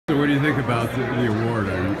think about the award?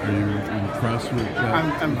 Are you impressed with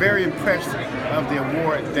that? I'm very impressed of the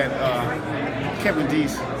award that Kevin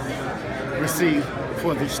Deese received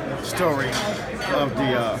for the story of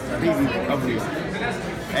the beating of me.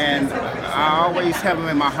 And I always have him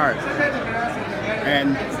in my heart.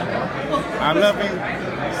 And I love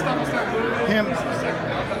him,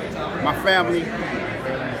 my family,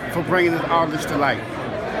 for bringing all this to light.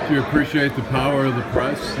 Do you appreciate the power of the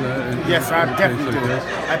press? Yes, I definitely do.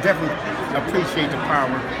 I definitely appreciate the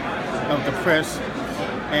power of the press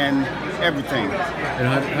and everything. And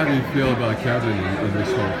how do you feel about Kevin in this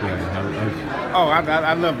whole thing?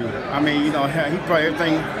 I love him. I mean, he brought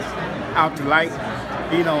everything out to light.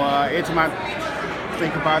 Every time I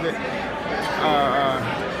think about it,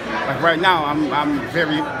 like right now, I'm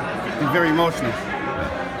very emotional.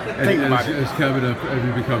 Has Kevin, have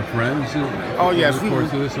you become friends? Oh yes, over the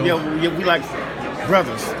course of this? We like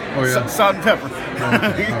brothers. Oh yeah, Salt and pepper. Oh,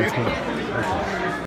 cool. Okay.